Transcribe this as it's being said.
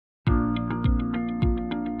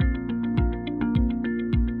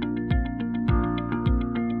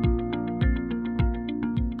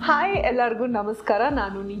Hi ಎಲ್ಲರಿಗೂ ನಮಸ್ಕಾರ.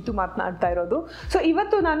 ನಾನು ನೀತು ಮಾತನಾಡ್ತಾ ಇರೋದು. ಸೊ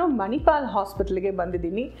ಇವತ್ತು ನಾನು ಮಣಿಪಾಲ್ ಹಾಸ್ಪಿಟಲ್ಗೆ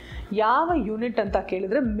ಬಂದಿದ್ದೀನಿ. ಯಾವ ಯೂನಿಟ್ ಅಂತ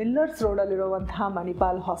ಕೇಳಿದ್ರೆ ಮಿಲ್ಲರ್ಸ್ ರೋಡಲ್ಲಿರುವಂತಹ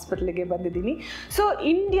ಮಣಿಪಾಲ್ ಹಾಸ್ಪಿಟಲ್ಗೆ ಬಂದಿದ್ದೀನಿ. So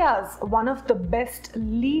India's one of the best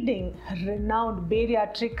leading renowned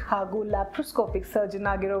bariatric ಹಾಗೂ ಲ್ಯಾಪ್ರೋಸ್ಕೋಪಿಕ್ ಸರ್ಜನ್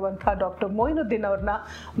ಆಗಿರುವಂತಹ ಡಾಕ್ಟರ್ ಮೊಯ್ನುದ್ದೀನ್ ಅವ್ರನ್ನ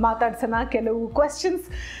ಮಾತಾಡ್ಸೋಣ. ಕೆಲವು ಕ್ವೆಶನ್ಸ್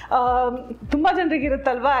ತುಂಬ ಜನರಿಗೆ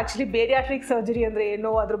ಇರುತ್ತಲ್ವಾ, ಆ್ಯಕ್ಚುಲಿ ಬೇರಿಯಾಟ್ರಿಕ್ ಸರ್ಜರಿ ಅಂದರೆ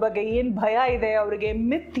ಏನು, ಅದ್ರ ಬಗ್ಗೆ ಏನು ಭಯ ಇದೆ, ಅವರಿಗೆ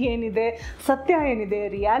ಮಿತ್ ಏನಿದೆ, ಸತ್ಯ ಏನಿದೆ,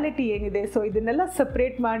 ರಿಯಾಲಿಟಿ ಏನಿದೆ. ಸೊ ಇದನ್ನೆಲ್ಲ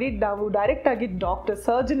ಸಪ್ರೇಟ್ ಮಾಡಿ ನಾವು ಡೈರೆಕ್ಟ್ ಆಗಿ ಡಾಕ್ಟರ್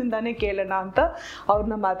ಸರ್ಜನ್ ಇಂದಾನೇ ಕೇಳೋಣ ಅಂತ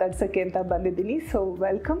ಅವ್ರನ್ನ ಮಾತಾಡ್ಸೋಕ್ಕೆ ಅಂತ ಬಂದಿದ್ದೀನಿ. So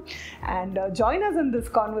welcome and join us in this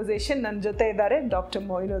conversation. ನನ್ನ ಜೊತೆ ಇದ್ದಾರೆ doctor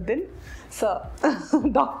Moinuddin sir.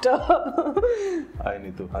 Doctor Hi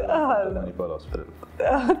Neethu. Hi Manipal Hospitals.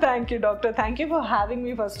 Thank you, doctor. Thank you for having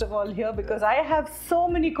me first of all here because I have so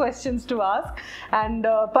many questions to ask and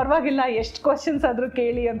parvagilla ಎಷ್ಟು questions ಆದರೂ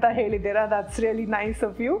ಕೇಳಿ ಅಂತ ಹೇಳಿದ್ದೀರಾ. That's really nice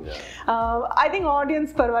of you. I think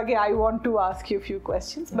audience parvagi I want to ask you a few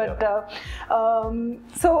questions but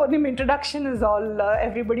so ನಿಮ್ಮ introduction is all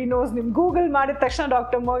everybody knows. ನಿಮ್ಮ Google ಮಾಡಿದ ತಕ್ಷಣ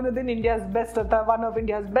doctor Moinuddin India's best ಅಂತ, one of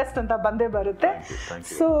India's best ಅಂತ ಬಂದೇ ಬರುತ್ತೆ. Thank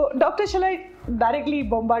you. So doctor, shall I directly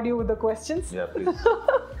bombard you with the questions? Yeah, please.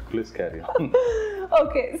 Please carry on.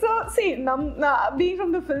 Okay, so see, being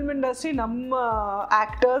from the film industry, ನಮ್ಮ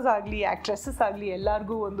actors ಆಗಲಿ actresses ಆಗಲಿ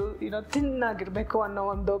ಎಲ್ಲರಿಗೂ ಒಂದು ತಿನ್ನಾಗಿರಬೇಕು ಅನ್ನೋ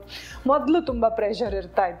ಒಂದು ಮೊದಲು ತುಂಬ ಪ್ರೆಷರ್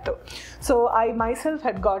ಇರ್ತಾ ಇತ್ತು. So I myself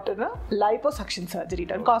head gotten liposuction surgery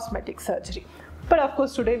done, cosmetic surgery. But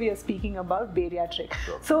of course today we are speaking about bariatric.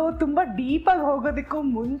 So ತುಂಬ ಡೀಪಾಗಿ ಹೋಗೋದಕ್ಕೂ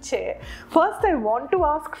ಮುಂಚೆ first I want to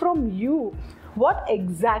ask from you, what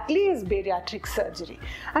exactly is bariatric surgery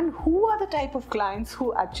and who are the type of clients who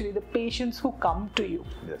actually the patients who come to you?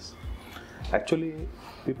 Yes. Actually,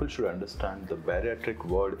 people should understand the bariatric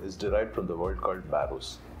word is derived from the word called baros.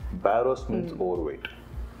 Baros means overweight.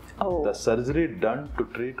 Oh. The surgery done to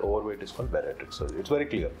treat overweight is called bariatric surgery. It's very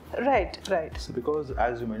clear. Right. So because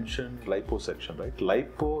as you mentioned, liposuction, right?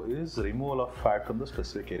 Lipo is removal of fat from the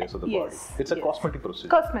specific areas of the body. It's a cosmetic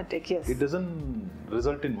procedure. Cosmetic, yes. It doesn't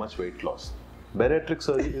result in much weight loss. Bariatric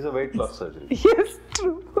surgery is a weight loss surgery. Yes,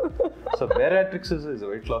 true. So bariatric surgery is a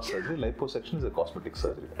weight loss surgery. Liposuction is a cosmetic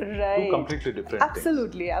surgery. Right. Two completely different things.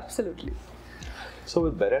 Absolutely. So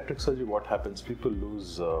with bariatric surgery, what happens? People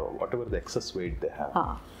lose whatever the excess weight they have.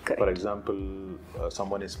 Correct. For example,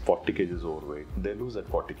 someone is 40 kgs overweight. They lose at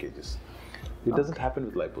 40 kgs. It doesn't happen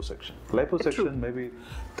with liposuction. Liposuction, maybe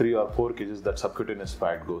 3 or 4 kgs, that subcutaneous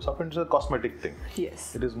fat goes up, and it's a cosmetic thing. Yes.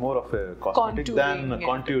 It is more of a cosmetic than a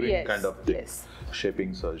contouring kind of thing. Yes.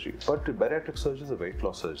 Shaping surgery. But bariatric surgery is a weight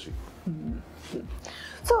loss surgery.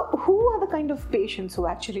 So who are the kind of patients who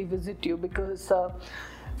actually visit you? Because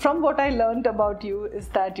from what I learned about you is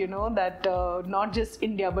that that not just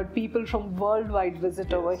India but people from worldwide visit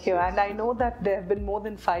over here. And I know that there have been more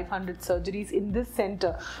than 500 surgeries in this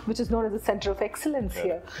center, which is known as the Center of Excellence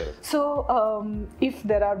here. Correct. So if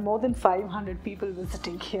there are more than 500 people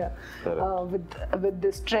visiting here with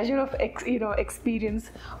this treasure of experience,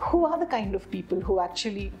 who are the kind of people who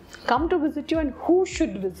actually come to visit you and who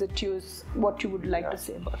should visit you is what you would like to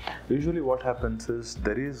say about that? Usually what happens is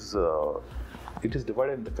there is it is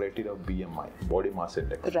divided in the criteria of BMI, body mass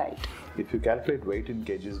index. Right. If you calculate weight in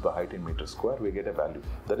kgs by height in meters square, we get a value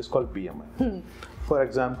that is called BMI. For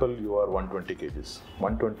example, you are 120 kgs.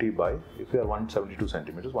 120 by, if you are 172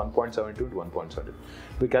 centimeters, 1.72 into 1.72.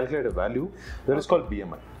 We calculate a value that is called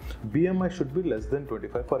BMI. BMI should be less than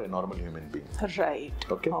 25 for a normal human being.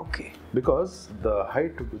 Right. Okay. Because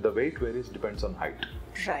the weight varies depends on height.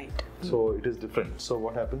 Right. So it is different. So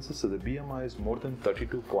what happens is the BMI is more than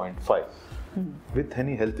 32.5. With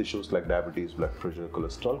any health issues like diabetes, blood pressure,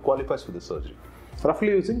 cholesterol, qualifies for the surgery. Roughly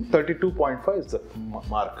using 32.5 is the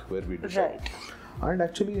mark where we decide. Right. And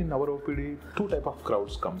actually in our OPD, two type of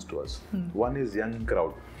crowds comes to us. One is young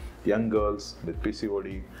crowd, young girls with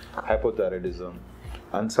PCOD, hypothyroidism,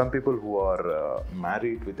 and some people who are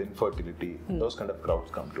married with infertility. Those kind of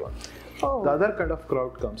crowds come to us. The other kind of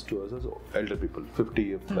crowd comes to us as elder people, 50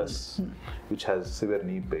 plus, which has severe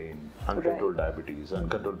knee pain, uncontrolled diabetes,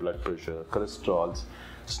 uncontrolled blood pressure, cholesterol,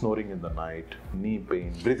 snoring in the night, knee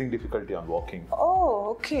pain, breathing difficulty on walking.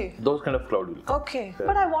 Oh, okay. Those kind of crowd will come. Okay.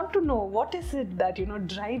 But I want to know, what is it that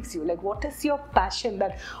drives you? Like, what is your passion?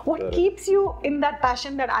 What keeps you in that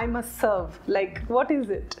passion that I must serve? Like, what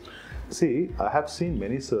is it? See, I have seen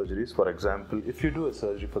many surgeries. For example, if you do a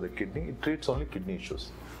surgery for the kidney, it treats only kidney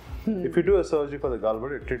issues. If you do a surgery for the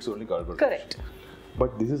gallbladder, it treats only gallbladder. Correct.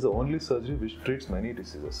 But this is the only surgery which treats many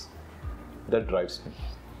diseases. That drives me.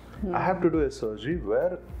 I have to do a surgery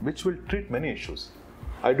which will treat many issues.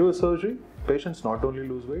 I do a surgery, patients not only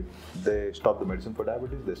lose weight, they stop the medicine for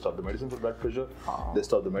diabetes, they stop the medicine for blood pressure, they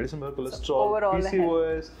stop the medicine for cholesterol, overall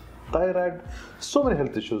PCOS, thyroid, so many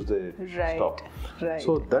health issues they stop. Right.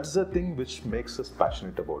 So that's the thing which makes us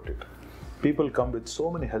passionate about it. People come with so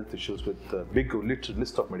many health issues with a big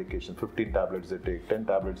list of medication, 15 tablets they take, 10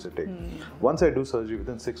 tablets they take. Once I do surgery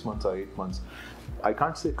within 6 months or 8 months, I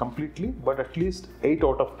can't say completely, but at least 8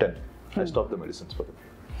 out of 10, I stop the medicines for them.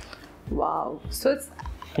 Wow. So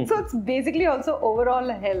it's basically also overall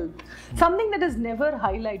health. Something that is never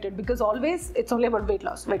highlighted because always it's only about weight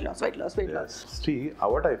loss. See,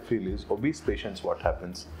 what I feel is obese patients, what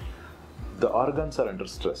happens? The organs are under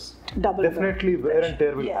stress. Definitely wear and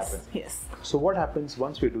tear will happen. Yes. So what happens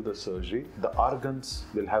once we do the surgery, the organs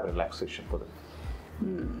will have relaxation for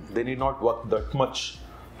them. They need not work that much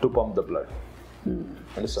to pump the blood.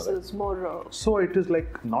 So it's more... So it is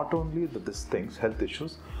like not only these things, health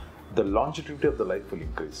issues, the longevity of the life will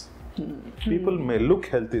increase. People may look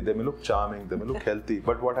healthy, they may look charming, they may look healthy,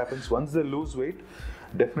 but what happens once they lose weight,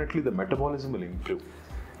 definitely the metabolism will improve.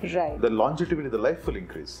 Right. The longevity of the life will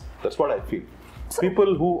increase. That's what I feel.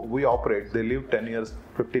 People who we operate, they live 10 years,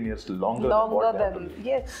 15 years longer than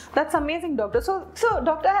yes. That's amazing, doctor. So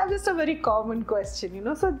doctor, I have just a very common question, you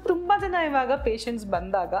know. So tumba jana ivaga patients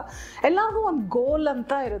bandaga ellagu one goal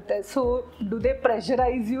anta irutte. So do they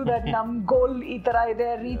pressurize you that nam goal ee tara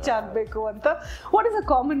ide reach agbeku anta? What is a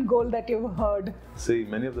common goal that you've heard? See,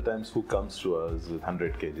 many of the times who comes to us with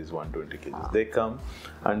 100 kgs, 120 kgs, they come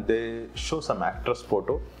and they show some actress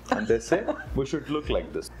photo and they say, we should look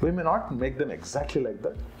like this. We may not make them exactly like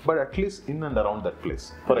that, but at least in and around that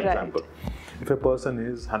place. For example, if a person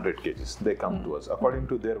is 100 kgs, they come to us. According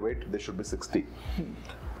to their weight, they should be 60.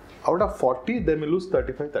 Out of 40, they may lose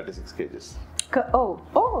 35, 36 kgs.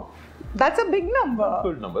 Oh, that's a big number.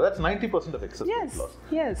 Good number. That's 90% of excess weight loss.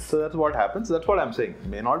 Yes. So that's what happens. That's what I'm saying.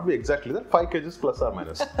 May not be exactly that. 5 kgs plus or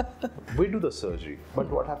minus. We do the surgery, but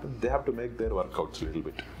what happens? They have to make their workouts a little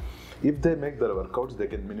bit. If they make their workouts, they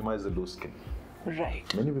can minimize the loose skin.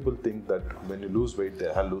 Right. Many people think that when you lose weight,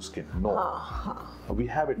 they have loose skin. No. We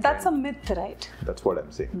have it. That's a myth, right? That's what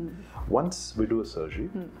I'm saying. Once we do a surgery,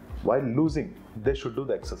 while losing, they should do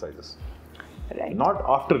the exercises. Right. Not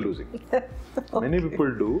after losing. Many people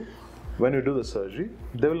do. When you do the surgery,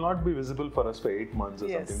 they will not be visible for us for 8 months or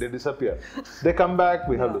something. They disappear. They come back,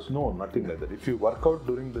 we have loose. No, nothing like that. If you work out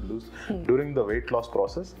during the weight loss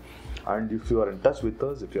process, and if you are in touch with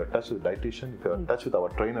us, if you are in touch with the dietitian, if you are in touch with our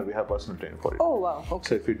trainer, we have personal trainer for it. Oh wow, okay.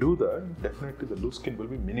 So if you do that, definitely the loose skin will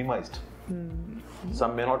be minimized.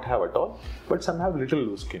 Some may not have at all, but some have little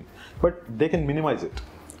loose skin. But they can minimize it.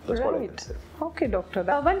 That's what I can say. Okay, doctor.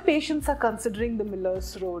 When patients are considering the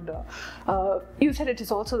Miller's Road, you said it is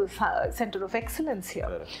also the center of excellence here.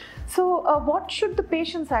 Correct. So, what should the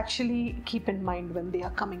patients actually keep in mind when they are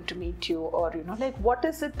coming to meet you, or what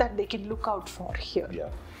is it that they can look out for here? Yeah.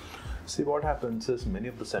 See, what happens is many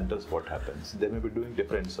of the centers, they may be doing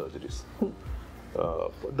different surgeries.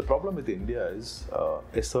 The problem with India is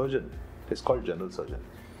a surgeon is called general surgeon.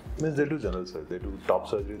 Means they do general surgery, they do top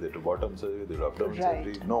surgery, they do bottom surgery, they do abdomen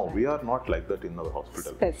surgery. No, we are not like that in our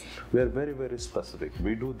hospital. We are very, very specific.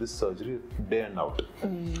 We do this surgery day and out.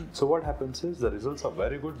 So what happens is the results are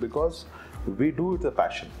very good because we do it with a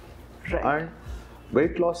passion. And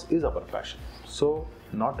weight loss is our passion. So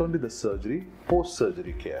not only the surgery,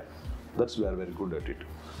 post-surgery care, that's we are very good at it.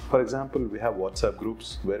 For example, we have WhatsApp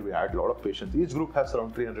groups where we add a lot of patients. Each group has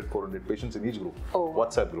around 300, 400 patients in each group.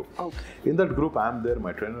 WhatsApp group. In that group, I am there,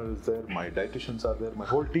 my trainer is there, my dietitians are there, my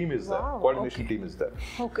whole team is there, coordination team is there.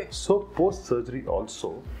 So post-surgery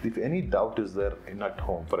also, if any doubt is there at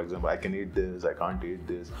home, for example, I can eat this, I can't eat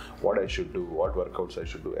this, what I should do, what workouts I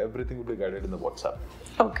should do, everything will be guided in the WhatsApp.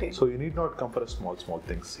 So you need not come for a small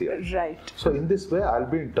things here. So in this way, I'll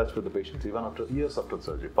be in touch with the patients even after years after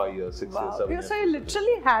surgery, 5 years, 6 years, 7 years. So you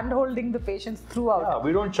literally hand-holding the patients throughout. Yeah,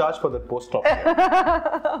 we don't charge for that post-op.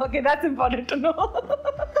 Okay, that's important to know.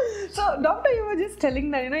 So, doctor, you were just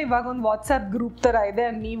telling that, ivaga on WhatsApp group tara ide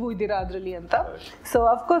and neevu idira adralli anta. So,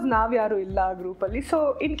 of course, nav yaru illa group alli.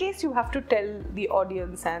 So, in case you have to tell the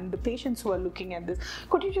audience and the patients who are looking at this,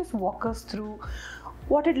 could you just walk us through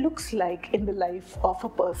what it looks like in the life of a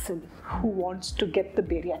person who wants to get the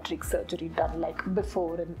bariatric surgery done, like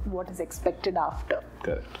before and what is expected after?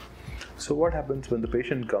 Correct. So what happens when the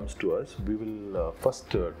patient comes to us, we will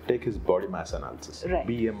first take his body mass analysis,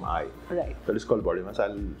 BMI. That is called body mass.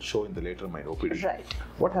 I'll show in the later my OPD.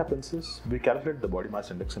 What happens is we calculate the body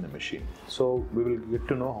mass index in a machine. So we will get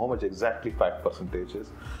to know how much exactly 5% is,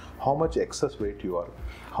 how much excess weight you are,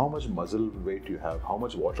 how much muscle weight you have, how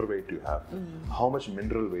much water weight you have, how much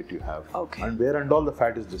mineral weight you have, and where and all the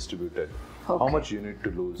fat is distributed. how much you need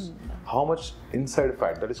to lose, how much inside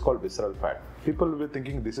fat, that is called visceral fat. People will be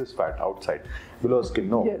thinking this is fat outside, below skin.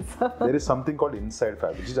 No, Yes. there is something called inside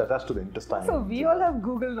fat, which is attached to the intestine. So we all have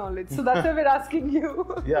Google knowledge. So that's why we're asking you.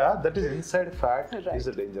 Yeah, that is inside fat Right. is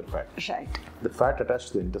a danger fat. Right. The fat attached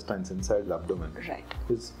to the intestines inside the abdomen. Right.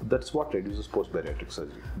 That's what reduces post-bariatric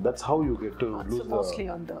surgery. That's how you get to lose So mostly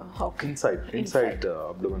on the inside the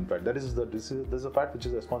abdomen fat. That is the disease. There's a fat which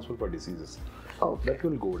is responsible for diseases. Okay. That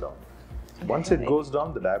will go down. Once it goes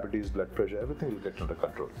down, the diabetes, blood pressure, everything will get under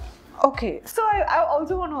control. Okay. So I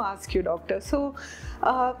also want to ask you, doctor. So,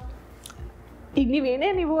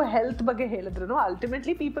 ನೀವು health ಬಗ್ಗೆ ಹೇಳಿದ್ರು,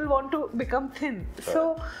 ultimately people want to become thin. So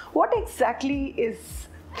what exactly is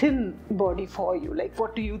thin body for you? Like,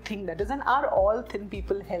 what do you think that is? And are all thin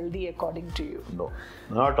people healthy according to you? No,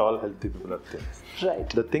 not all healthy people are thin. Right.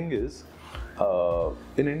 The thing is,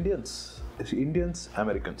 in Indians,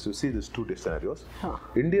 Americans, you see these two scenarios.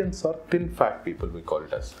 Indians are thin fat people, we call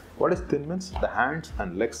it as. What is thin means? The hands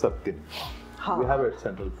and legs are thin. We have a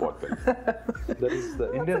central pot belly. That is the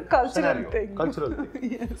Indian cultural scenario. thing. Cultural thing.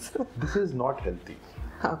 Yes. This is not healthy.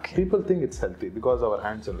 Okay. People think it's healthy because our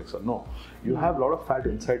hands and legs are. No, you have a lot of fat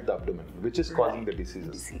inside the abdomen, which is causing the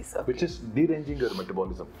diseases, Okay. which is deranging your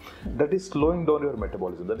metabolism. That is slowing down your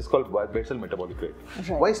metabolism. That is called basal metabolic rate.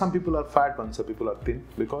 Right. Why some people are fat and some people are thin?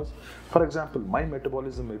 Because, for example, my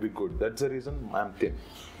metabolism may be good. That's the reason I'm thin.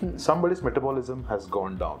 Somebody's metabolism has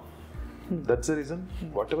gone down. That's the reason.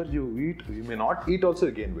 Whatever you eat, you may not eat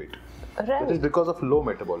also gain weight. Right. That is because of low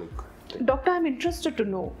metabolic. Doctor, I'm interested to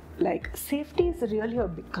know, like, safety is really a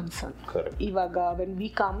big concern. Correct. Ivaga, when we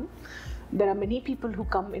come, there are many people who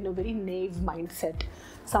come in a very naive mindset.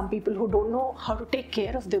 Some people who don't know how to take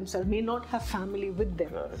care of themselves, may not have family with them.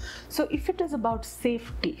 Correct. So if it is about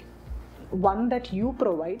safety, one that you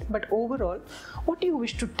provide, but overall, what do you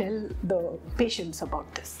wish to tell the patients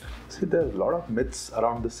about this? See, there are a lot of myths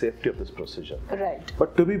around the safety of this procedure. Right.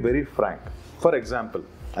 But to be very frank, for example,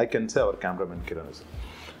 I can say our cameraman Kiran is.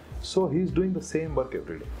 So he's doing the same work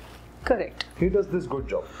every day. Correct. He does this good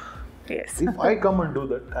job. Yes. If I come and do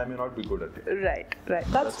that, I may not be good at it. Right. Right.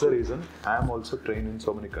 That's the reason I am also trained in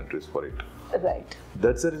so many countries for it. Right.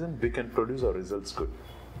 That's the reason we can produce our results good.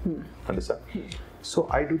 Understand? So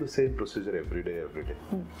I do the same procedure every day.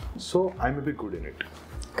 So I may be good in it.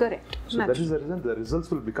 Correct. So that is the reason the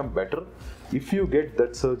results will become better if you get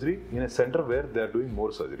that surgery in a center where they are doing more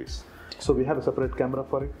surgeries. So we have a separate camera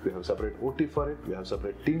for it, we have separate OT for it, we have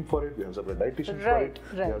separate team for it, we have separate dietitian for it,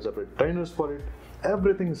 we have separate trainers for it.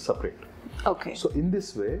 Everything is separate. Okay. So in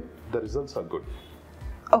this way, the results are good.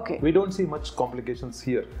 Okay. We don't see much complications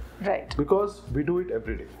here. Right. Because we do it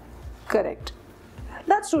every day. Correct.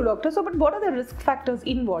 That's true, doctor. So, but what are the risk factors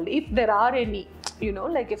involved, if there are any? You know,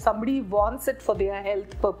 like if somebody wants it for their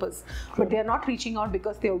health purpose, but they are not reaching out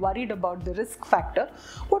because they are worried about the risk factor,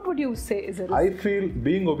 what would you say is a risk? I feel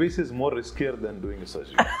being obese is more riskier than doing a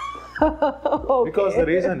surgery. Okay. Because the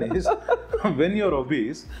reason is, when you're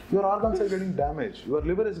obese, your organs are getting damaged, your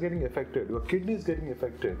liver is getting affected, your kidney is getting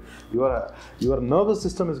affected, your nervous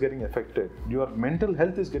system is getting affected, your mental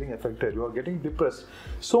health is getting affected, you are getting depressed.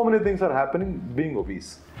 So many things are happening being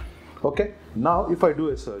obese. Okay, now if I do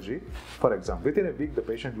a surgery, for example, within a week the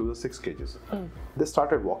patient loses 6 kgs. They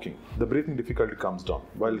started walking, the breathing difficulty comes down.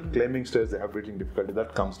 While claiming stress, they have breathing difficulty,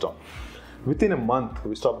 that comes down. Within a month,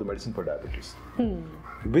 we stop the medicine for diabetes.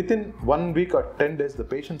 Within 1 week or 10 days, the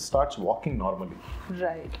patient starts walking normally.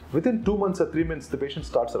 Right. Within 2 months or 3 months, the patient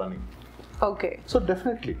starts running. Okay. So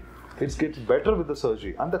definitely, it gets better with the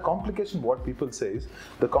surgery. And the complication, what people say is,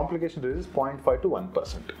 the complication rate is 0.5 to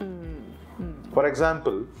 1%. For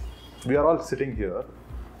example, we are all sitting here.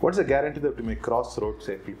 What's the guarantee that we may cross road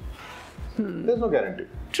safely? There's no guarantee.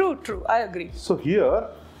 True, true. I agree. So here,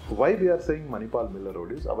 why we are saying Manipal Miller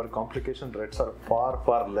Road is our complication rates are far,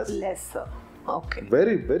 far less. Lesser. Okay.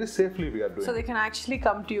 Very, very safely we are doing. So they can actually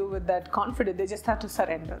come to you with that confidence. They just have to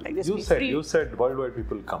surrender. Like just be free. You said worldwide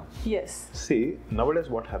people come. Yes. See, nowadays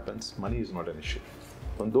what happens? Money is not an issue.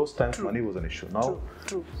 On those times, money was an issue. Now,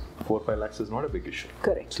 True. 4-5 lakhs is not a big issue.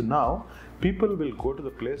 Correct. So now, people will go to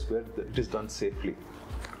the place where it is done safely.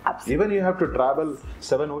 Absolutely. Even you have to travel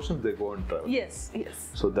 7 oceans, they go and travel. Yes.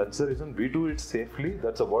 So that's the reason we do it safely.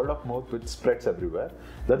 That's a word of mouth which spreads everywhere.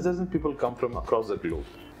 That's the reason people come from across the globe.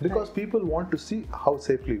 Because people want to see how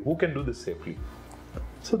safely, who can do this safely.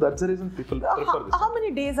 So that's the reason people prefer this. How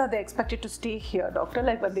many days are they expected to stay here, doctor?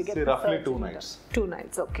 Like when they get Say the roughly surgery 2 nights. done? 2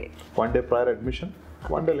 nights, okay. 1 day prior admission,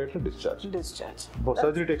 1 day later discharge. Discharge. But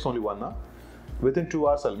surgery takes only 1 hour. Within 2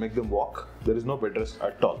 hours, I'll make them walk. There is no bed rest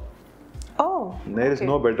at all. Oh. There is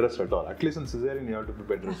no bed rest at all. At least in cesarean, you have to be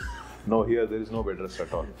bed rest. No, here there is no bed rest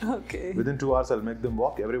at all. Okay. Within 2 hours, I'll make them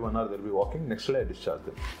walk. Every 1 hour, they'll be walking. Next day, I discharge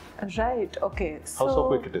them. Right. Okay. So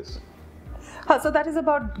quick it is. So that is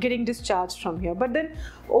about getting discharged from here. But then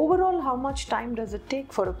overall, how much time does it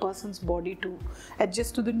take for a person's body to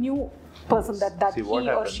adjust to the new person that See, he what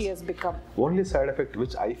or happens? she has become? Only side effect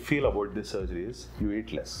which I feel about this surgery is you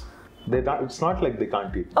eat less. It's not like they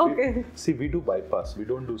can't eat. Okay. We do bypass. We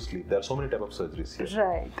don't do sleep. There are so many types of surgeries here.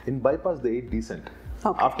 Right. In bypass, they eat decent.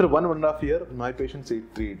 Okay. After 1.5 years, my patients eat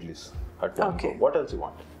 3 idlis at one go. What else you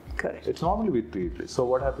want? Correct. It's normally with 3 idlis. So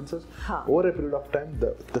what happens is, over a period of time,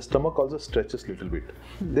 the stomach also stretches little bit.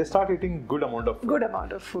 They start eating good amount of food. Good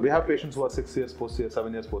amount of food. We have patients who are 6 years post-surgery,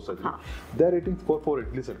 7 years post-surgery. They're eating 4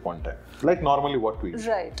 idlis at one time. Like normally what we eat.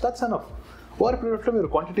 Right. That's enough. Over a period of time, your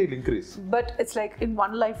quantity will increase. But it's like in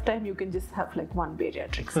one lifetime, you can just have like one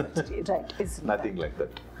bariatric surgery, right? Isn't Nothing like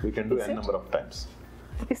that. We can do Is n it? number of times.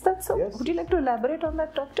 Is that so? Yes. Would you like to elaborate on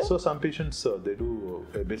that, doctor? So some patients, they do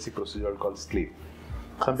a basic procedure called sleeve.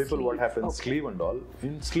 Some people, what happens, sleeve and all.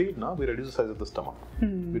 In sleeve now, we reduce the size of the stomach.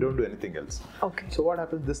 We don't do anything else. Okay. So what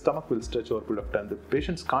happens, the stomach will stretch over a period of time. The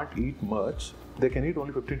patients can't eat much. They can eat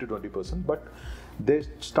only 15 to 20%, but they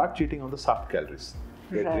start cheating on the soft calories.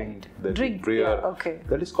 They drink beer. Okay.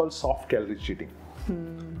 That is called soft calorie cheating.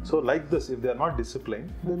 So like this, if they are not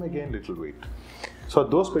disciplined, they may gain little weight. So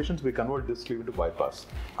those patients, we convert this sleeve into bypass.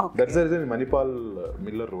 Okay. That's the reason in Manipal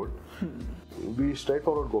Miller Road, we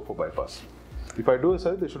straightforward go for bypass. If I do a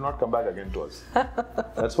surgery, they should not come back again to us.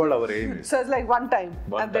 That's what our aim is. So it's like one time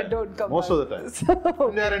and They don't come Most back. of the time.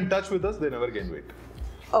 When they are in touch with us, they never gain weight.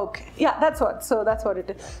 Okay yeah that's what so that's what it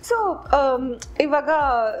is so ಇವಾಗ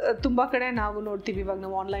ತುಂಬ ಕಡೆ ನಾವು ನೋಡ್ತೀವಿ ಇವಾಗ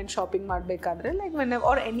ನಾವು online shopping ಮಾಡಬೇಕಾದ್ರೆ like when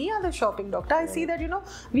are any other shopping doctor I see that you know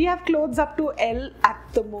we have clothes up to L at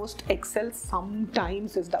the most Excel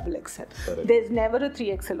sometimes is double XL there is never a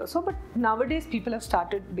 3XL also but ನವ್ days people have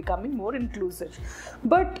started becoming more inclusive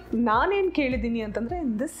but ನಾನೇನು ಕೇಳಿದ್ದೀನಿ ಅಂತಂದರೆ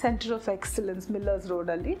in this centre of excellence Miller's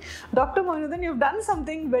ರೋಡಲ್ಲಿ doctor Moinuddin you done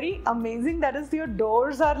something very amazing that is your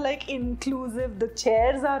doors are like inclusive the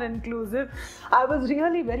chairs are inclusive. I was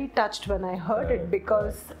really very touched when I heard it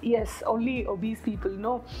because yes, only obese people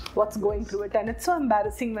know what's going through it and it's so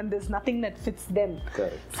embarrassing when there's nothing that fits them.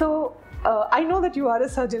 Correct. So I know that you are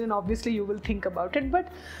a surgeon and obviously you will think about it, but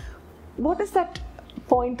what is that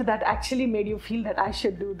point that actually made you feel that I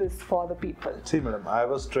should do this for the people? See madam, I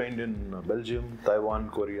was trained in Belgium, Taiwan,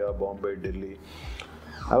 Korea, Bombay, Delhi.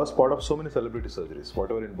 I was part of so many celebrity surgeries.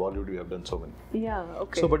 Whatever in Bollywood, we have done so many. Yeah,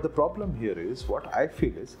 okay. So, but the problem here is, what I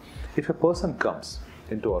feel is, if a person comes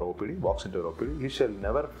into our OPD, walks into our OPD, he shall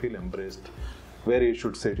never feel embraced where he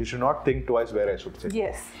should sit. He should not think twice where I should sit.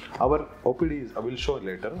 Yes. Our OPD is, I will show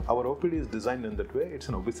later, our OPD is designed in that way. It's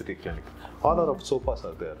an obesity clinic. All our sofas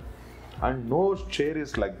are there. And no chair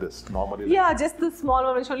is like this normally. Yeah, just the small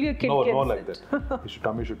one which only a kid can No, sit. like that.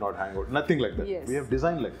 Tummy should not hang out. Nothing like that. Yes. We have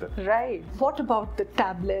designed like that. Right. What about the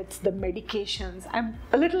tablets, the medications? I'm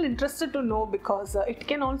a little interested to know because it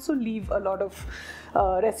can also leave a lot of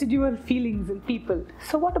residual feelings in people.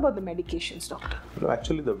 So what about the medications, doctor?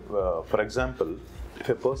 Actually, for example, if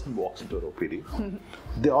a person walks into an OPD,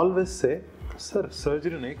 they always say, "Sir,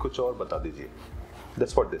 surgery nahi, kuch aur bata dijiye."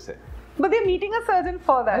 That's what they say. But they're meeting a surgeon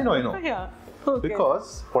for that. I know. Yeah. Okay. Because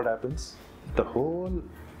what happens,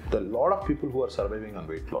 the lot of people who are surviving on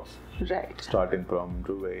weight loss, Right. starting from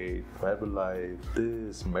to weight, Herbalife,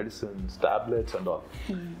 this, medicines, tablets and all.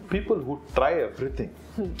 People who try everything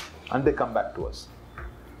and they come back to us.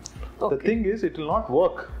 Okay. The thing is, it will not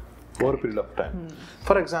work over a period of time.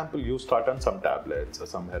 For example, you start on some tablets or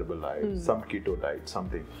some Herbalife, some keto diet,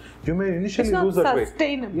 something. You may initially It's not lose that weight.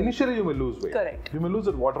 sustainable. Initially, you may lose weight. Correct. You may lose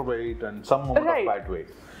that water weight and some amount Right. of fat weight.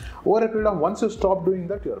 Over a period of, once you stop doing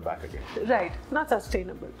that, you are back again. Right. Not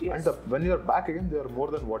sustainable. Yes. And when you are back again, they are more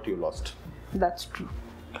than what you lost. That's true.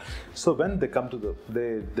 So when they come to they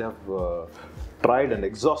have tried and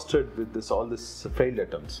exhausted with all this failed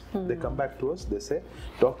attempts, they come back to us. They say,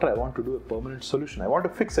 "Doctor, I want to do a permanent solution. I want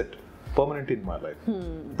to fix it permanent in my life."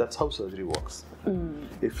 That's how surgery works.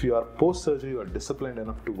 If you are post-surgery, you are disciplined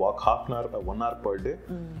enough to walk half an hour or 1 hour per day,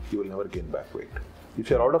 you will never gain back weight. If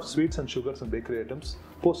you are out of sweets and sugars and bakery items,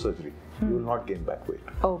 post-surgery, you will not gain back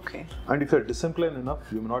weight. Okay. And if you are disciplined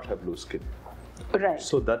enough, you may not have loose skin. Right.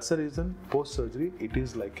 So that's the reason post-surgery, it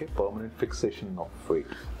is like a permanent fixation of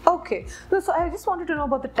weight. Okay. So I just wanted to know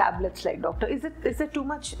about the tablets, like doctor. Is it too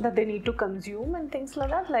much that they need to consume and things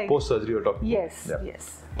like that? Like Post-surgery you're talking yes, about? yes.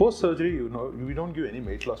 Post-surgery, we don't give any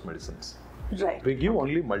weight loss medicines. Right. We give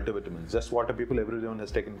only multivitamins. Just what everyone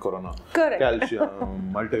has taken corona. Correct.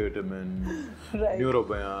 Calcium, multivitamin, Right.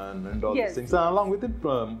 neurobion and all Yes. these things. And along with it,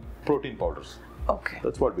 protein powders. Okay.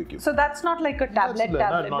 That's what we give. So that's not like a tablet,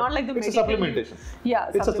 not like the it's medical. a supplementation. Yeah.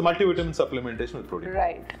 It's a multivitamin supplementation with protein.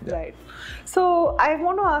 Right, right. So I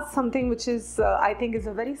want to ask something which is, I think is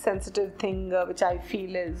a very sensitive thing, which I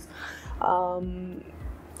feel is,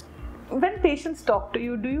 when patients talk to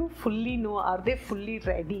you, do you fully know, are they fully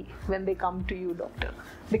ready when they come to you, doctor?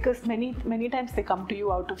 Because many times they come to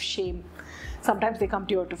you out of shame. Sometimes they come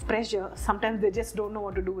to you out of pressure. Sometimes they just don't know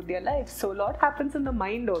what to do with their lives. So a lot happens in the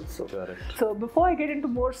mind also. Correct. So before I get into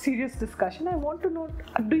more serious discussion, I want to know,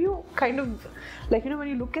 do you kind of, like, when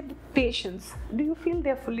you look at the patients, do you feel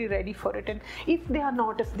they're fully ready for it? And if they are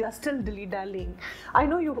not, if they are still dilly-dallying, I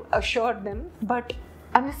know you assured them, but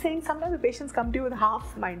I'm just saying sometimes the patients come to you with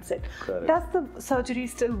half mindset. Correct. Does the surgery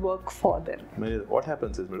still work for them? What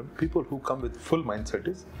happens is, madam, people who come with full mindset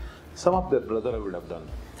is, some of their brother would have done,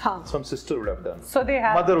 some sister would have done, so they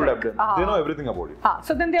have mother would have done. They know everything about it.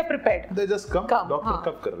 So then they are prepared. They just come. Doctor,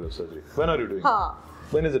 kab kar rahe ho surgery? When are you doing it?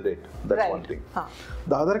 When is the date? That's one thing.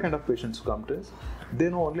 The other kind of patients who come to us, they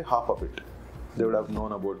know only half of it. They would have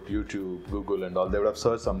known about YouTube, Google and all. They would have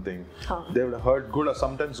searched something. They would have heard good,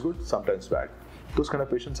 sometimes bad. Those kind of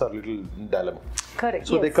patients are a little in dilemma. Correct.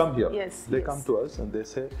 So they come here. They come yes. to us and they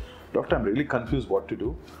say, Doctor, I'm really confused what to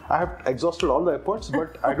do. I have exhausted all the efforts,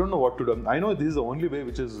 but I don't know what to do. I know this is the only way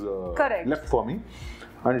which is left for me,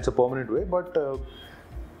 and it's a permanent way, but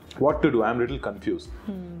what to do? I'm a little confused.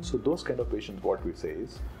 So those kind of patients, what we say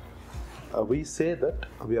is, we say that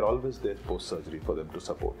we are always there post-surgery for them to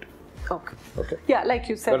support. Okay. Yeah, like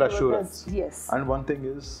you said. That assurance. Yes. And one thing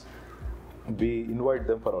is, we invite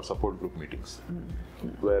them for our support group meetings,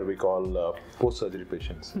 where we call post-surgery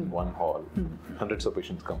patients in one hall. Hundreds of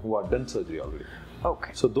patients come who have done surgery already.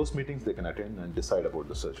 Okay. So those meetings they can attend and decide about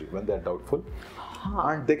the surgery when they are doubtful,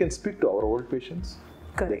 and they can speak to our old patients.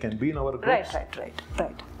 Correct. They can be in our groups.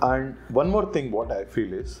 Right. And one more thing, what I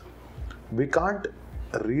feel is, we can't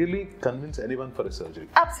really convince anyone for a surgery.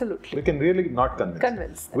 Absolutely. We can really not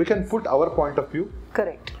convince. We can put our point of view.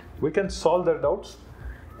 Correct. We can solve their doubts.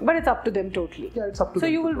 But it's up to them totally. Yeah, it's up to them.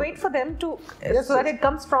 So you will wait for them to, so that it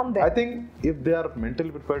comes from them. I think if they are mentally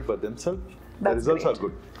prepared by themselves, the results are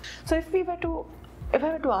good. So if I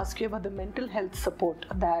were to ask you about the mental health support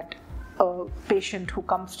that a patient who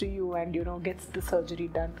comes to you and gets the surgery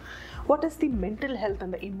done, what is the mental health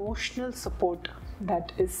and the emotional support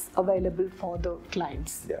that is available for the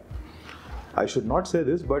clients? Yeah, I should not say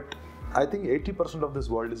this, but I think 80% of this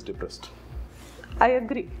world is depressed. I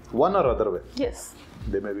agree. One or other way. Yes.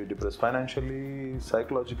 They may be depressed financially,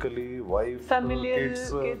 psychologically, wife,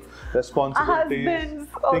 kids, responsibilities,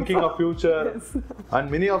 husbands, thinking of future. Yes.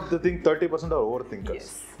 And many of the things, 30% are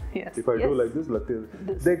overthinkers. Yes. If I do like this,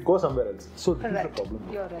 they go somewhere else. So this is a problem.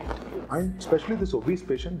 You're right. Yes. And especially this obese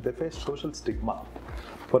patient, they face social stigma.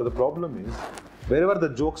 For the problem is, wherever the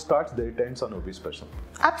joke starts, they ends on obese person.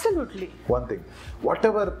 Absolutely. One thing.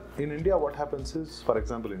 Whatever, in India, what happens is, for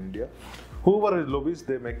example, in India, whoever is obese,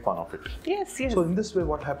 they make fun of it. Yes. So in this way,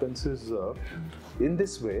 what happens is, in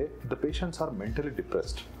this way, the patients are mentally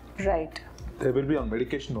depressed. Right. They will be on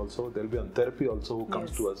medication also, they will be on therapy also who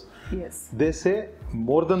comes to us. Yes. They say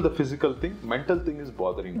more than the physical thing, mental thing is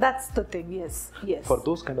bothering them. That's the thing, yes. For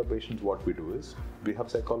those kind of patients, what we do is, we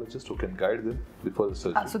have psychologists who can guide them before the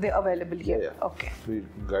surgery. So they're available here? Yeah. Okay. We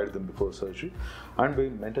guide them before surgery and we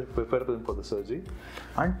mentally prepare them for the surgery.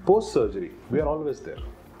 And post-surgery, we are always there.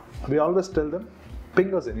 We always tell them,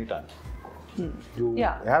 ping us anytime. You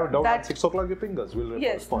have a doubt at 6 o'clock, you ping us. We'll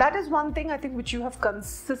respond. That is one thing I think which you have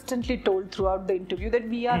consistently told throughout the interview, that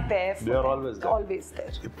we are there for them. They are always there. Always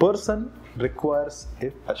there. A person requires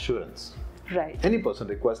assurance. Right. Any person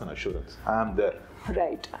requires an assurance. I am there.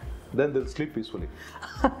 Right. Then they'll sleep peacefully.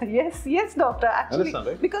 Yes, doctor. Actually, understand,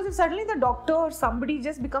 right? Because if suddenly the doctor or somebody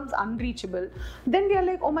just becomes unreachable, then they are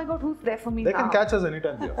like, oh my God, who's there for me now? They can catch us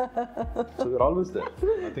anytime here. So we're always there.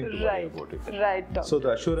 Nothing to worry about it. Right, doctor. So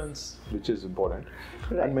the assurance, which is important.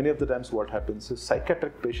 Right. And many of the times what happens is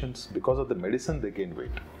psychiatric patients, because of the medicine, they gain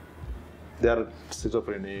weight. They are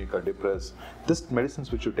schizophrenic or depressed. This medicines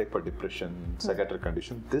which you take for depression, psychiatric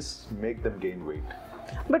condition, this make them gain weight.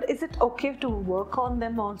 But is it okay to work on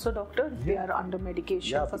them also, doctor, if they are under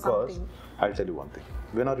medication for something? Because I'll tell you one thing.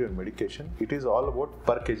 When are you on medication, it is all about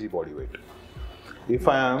per kg body weight. If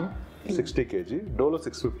I am 60 kg, dolo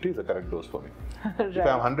 650 is the correct dose for me. If I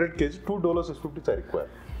am 100 kg, 2 dolo 650 I require.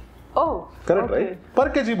 Oh, correct, right? Per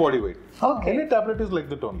kg body weight. Okay. Any tablet is like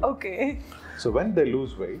that only. Okay. So when they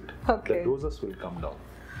lose weight, the doses will come down.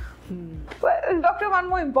 Well, doctor, one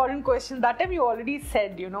more important question. That time you already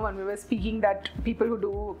said, when we were speaking, that people who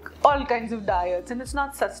do all kinds of diets and it's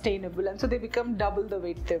not sustainable, and so they become double the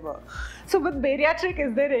weight they were. So with bariatric,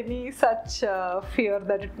 is there any such fear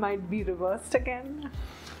that it might be reversed again?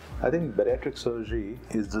 I think bariatric surgery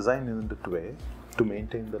is designed in that way to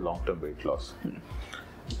maintain the long-term weight loss.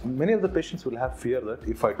 Many of the patients will have fear that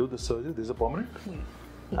if I do the surgery, this is a permanent.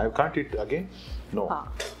 I can't eat again? No.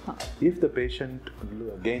 If the patient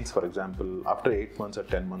gains, for example, after 8 months or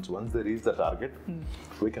 10 months, once they reach the target,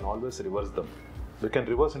 we can always reverse them. We can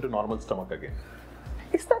reverse into normal stomach again.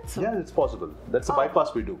 Is that so? Yeah, it's possible. That's a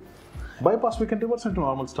bypass we do. Bypass, we can reverse into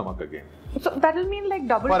normal stomach again. So that will mean like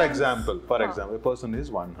double. For example, a person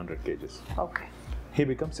is 100 kgs. Okay. He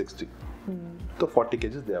becomes 60. So 40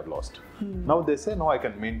 kgs they have lost. Now they say, no, I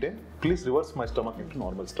can maintain. Please reverse my stomach into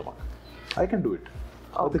normal stomach. I can do it.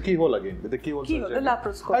 With the keyhole again. With the keyhole surgery. The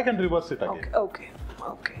laparoscope. I can reverse it again. Okay.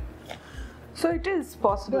 So it is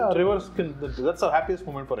possible. Yeah, reverse that's the happiest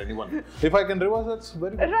moment for anyone. If I can reverse, that's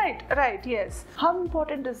very good. Right, yes. How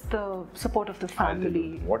important is the support of the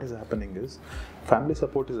family? What is happening is, family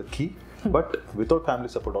support is a key, but without family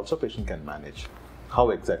support also patient can manage. How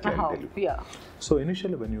exactly, I'll tell you. Yeah. So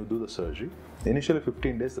initially when you do the surgery, initially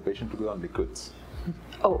 15 days the patient will be on liquids.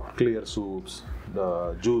 Clear soups,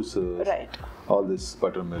 the juices, all this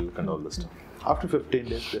buttermilk and all this stuff. After 15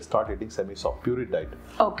 days they start eating semi-soft, pure diet.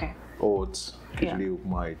 Okay. Oats, khichdi,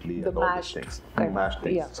 upma, idli, and all these things. Mashed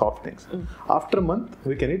things, soft things. After a month,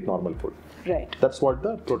 we can eat normal food. Right. That's what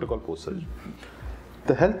the protocol post-surgery.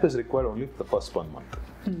 The help is required only for the first 1 month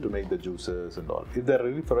to make the juices and all. If they're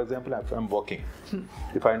really, for example, if I'm working,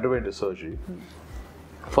 if I underwent a surgery,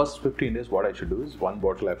 first 15 days what I should do is 1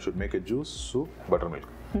 bottle I should make a juice, soup, buttermilk.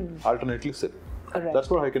 Alternately sip. That's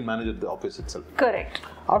what I can manage at the office itself. Correct.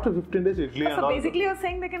 After 15 days, idli and all. So basically you're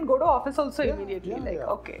saying they can go to office also immediately.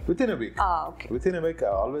 Okay. Within a week. Okay. Within a week, I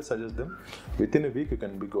always suggest them, within a week you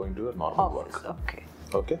can be going to a normal work.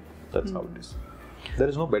 Okay. That's how it is. There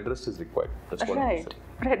is no bed rest is required. That's what I said.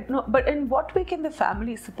 Right. No, but in what way can the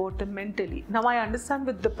family support them mentally? Now I understand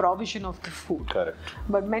with the provision of the food. Correct.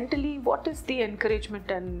 But mentally, what is the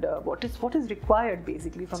encouragement and what is required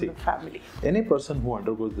basically from the family? Any person who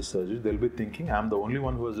undergoes the surgery, they'll be thinking, I'm the only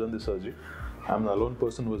one who has done the surgery. I'm the alone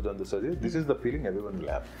person who has done the surgery. This is the feeling everyone will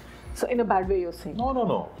have. So in a bad way you're saying?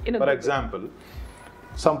 No. For example,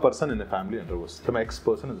 some person in a family undergoes, some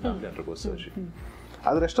ex-person in the family undergoes surgery.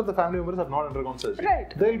 And the rest of the family members have not undergone surgery.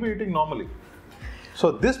 Right. They'll be eating normally.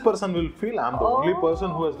 So this person will feel, I'm the only person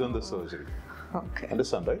who has done the surgery. Okay.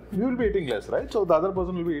 Understand, right? You will be eating less, right? So the other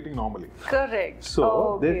person will be eating normally. Correct.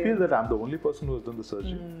 So they feel that I'm the only person who has done the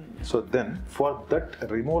surgery. So then, for that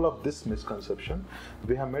removal of this misconception,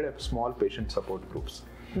 we have made a small patient support groups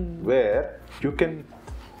where we can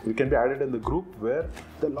be added in the group where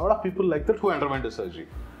there are a lot of people like that who underwent the surgery.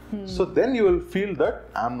 So then you will feel that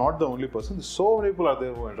I'm not the only person. So many people are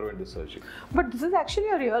there who underwent the surgery. But this is actually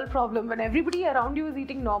a real problem when everybody around you is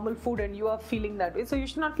eating normal food and you are feeling that way. So you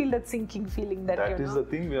should not feel that sinking feeling that That is the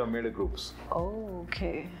thing, we have made a groups.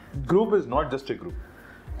 Okay. Group is not just a group.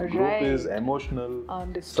 Group is emotional,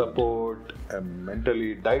 support,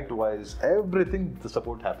 mentally, diet-wise, everything, the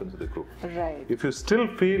support happens with the group. Right. If you still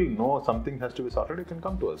feel, no, something has to be sorted, you can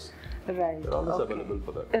come to us. Right. We're always available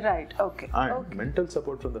for that. Right, okay. And mental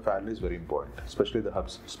support from the family is very important, especially the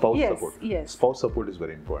spouse support. Yes. Spouse support is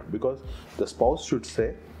very important because the spouse should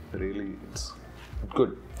say, really, it's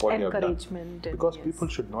good what you have done. Encouragement. Because people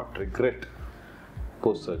should not regret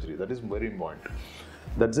post-surgery. That is very important.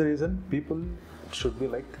 That's the reason people should be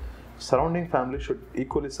like, surrounding family should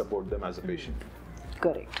equally support them as a patient.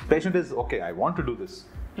 Correct. Patient is, okay, I want to do this.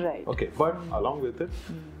 Right. Okay, but along with it,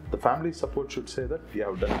 the family support should say that you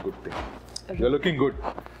have done a good thing. You're looking good.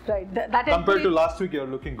 Right. That compared to last week, you're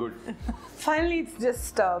looking good. Finally, it's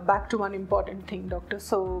just back to one important thing, doctor.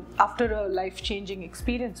 So after a life-changing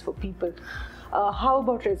experience for people, how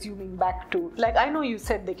about resuming back to, like I know you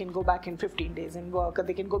said they can go back in 15 days and work, or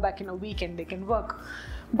they can go back in a week and they can work.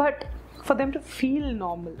 But for them to feel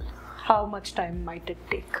normal, how much time might it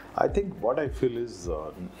take? I think what I feel is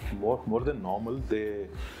more than normal, they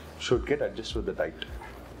should get adjusted with the diet.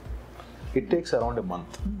 It takes around a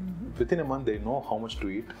month. Within a month, they know how much to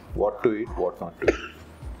eat, what not to eat.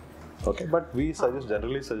 Okay, but we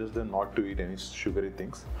generally suggest them not to eat any sugary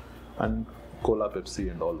things and cola,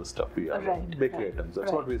 Pepsi and all the stuff. We have bakery items.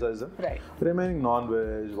 That's what we suggest them. Right. Remaining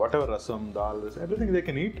non-veg, whatever rasam, dal, everything they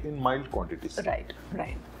can eat in mild quantities. Right.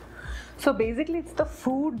 So basically, it's the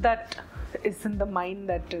food that is in the mind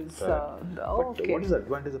that is. But what is the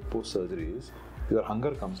advantage of post-surgery is your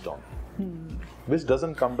hunger comes down. Which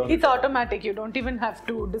doesn't come down. It's automatic. You don't even have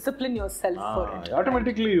to discipline yourself for it.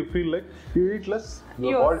 Automatically, you feel like you eat less.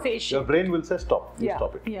 Your brain will say stop. You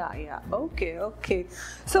stop it. Yeah. Okay.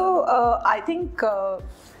 So I think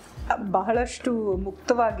ಬಹಳಷ್ಟು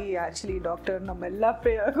ಮುಕ್ತವಾಗಿ actually doctor ನಮ್ಮೆಲ್ಲ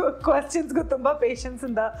ಕ್ವಶನ್ಸ್ಗೂ ತುಂಬ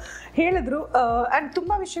ಪೇಷನ್ಸಿಂದ ಹೇಳಿದ್ರು. And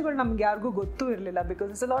ತುಂಬ ವಿಷಯಗಳು ನಮ್ಗೆ ಯಾರಿಗೂ ಗೊತ್ತೂ ಇರಲಿಲ್ಲ, because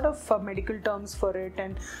it's a lot of medical terms for it.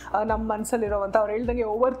 And ನಮ್ಮ ಮನಸ್ಸಲ್ಲಿರೋವಂಥ ಅವ್ರು ಹೇಳ್ದಂಗೆ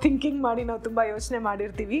ಓವರ್ ಥಿಂಕಿಂಗ್ ಮಾಡಿ ನಾವು ತುಂಬ ಯೋಚನೆ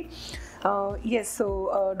ಮಾಡಿರ್ತೀವಿ. S, so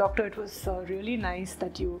doctor, it was really nice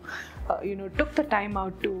that you took the time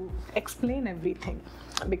out to explain everything,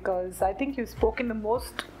 because I think you spoke in the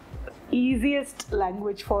most easiest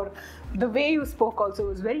language. For the way you spoke also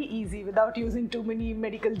was very easy without using too many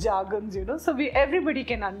medical jargons, so everybody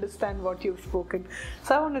can understand what you've spoken. So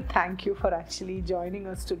I want to thank you for actually joining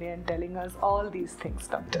us today and telling us all these things,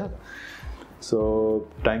 doctor. So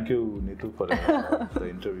thank you, Neethu, for the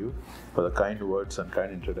interview, for the kind words and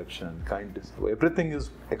kind introduction, everything is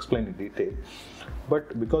explained in detail. But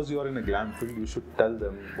because you are in a glam field, you should tell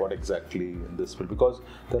them what exactly in this field, because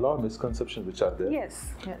there are a lot of misconceptions which are there. Yes.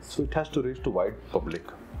 So it has to reach to wide public.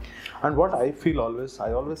 And what I feel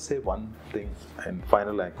I always say one thing, and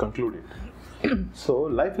finally I conclude it. So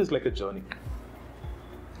life is like a journey.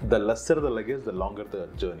 The lesser the luggage, the longer the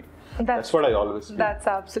journey. That's what I always feel. That's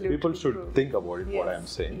absolutely People should true. think about it, what I am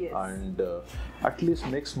saying, yes. and at least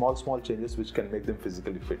make small changes which can make them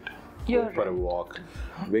physically fit. You're Going for a walk,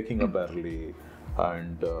 waking up early,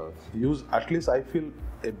 and use, at least I feel,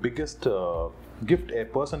 a biggest gift a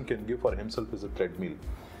person can give for himself is a treadmill.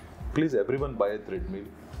 Please, everyone buy a treadmill.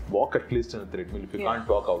 Walk at least in a treadmill if you can't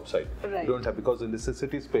walk outside. Right. You don't have, because in the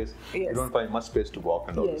city space, you don't find much space to walk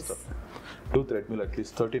and all this stuff. Do treadmill at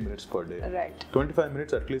least 30 minutes per day. Right. 25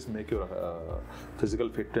 minutes at least make your physical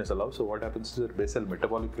fitness allow. So what happens is your basal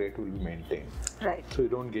metabolic rate will be maintained. Right. So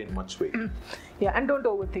you don't gain much weight. Yeah, and don't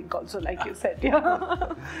overthink also, like you said.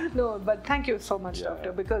 No, but thank you so much,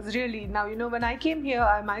 doctor, because really now, when I came here,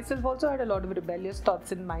 I myself also had a lot of rebellious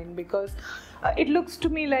thoughts in mind, because it looks to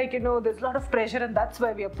me like, there's a lot of pressure and that's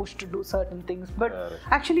why we are pushed to do certain things. But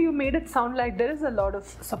actually you made it sound like there is a lot of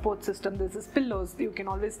support system. There's this pillows, you can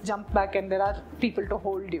always jump back and there are people to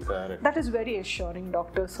hold you. That is very assuring,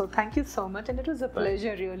 doctor. So thank you so much, and it was a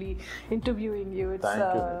pleasure really interviewing you. It's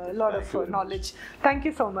a lot of knowledge. Thank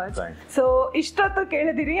you so much. So ಇಷ್ಟೊತ್ತು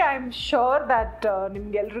ಕೇಳಿದಿರಿ. I am sure that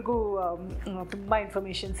ನಿಮ್ಗೆಲ್ರಿಗೂ ತುಂಬ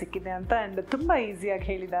information ಸಿಕ್ಕಿದೆ ಅಂತ, and ತುಂಬ ಈಸಿಯಾಗಿ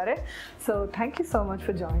ಹೇಳಿದ್ದಾರೆ. So thank you so much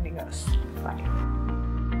for joining us. Bye.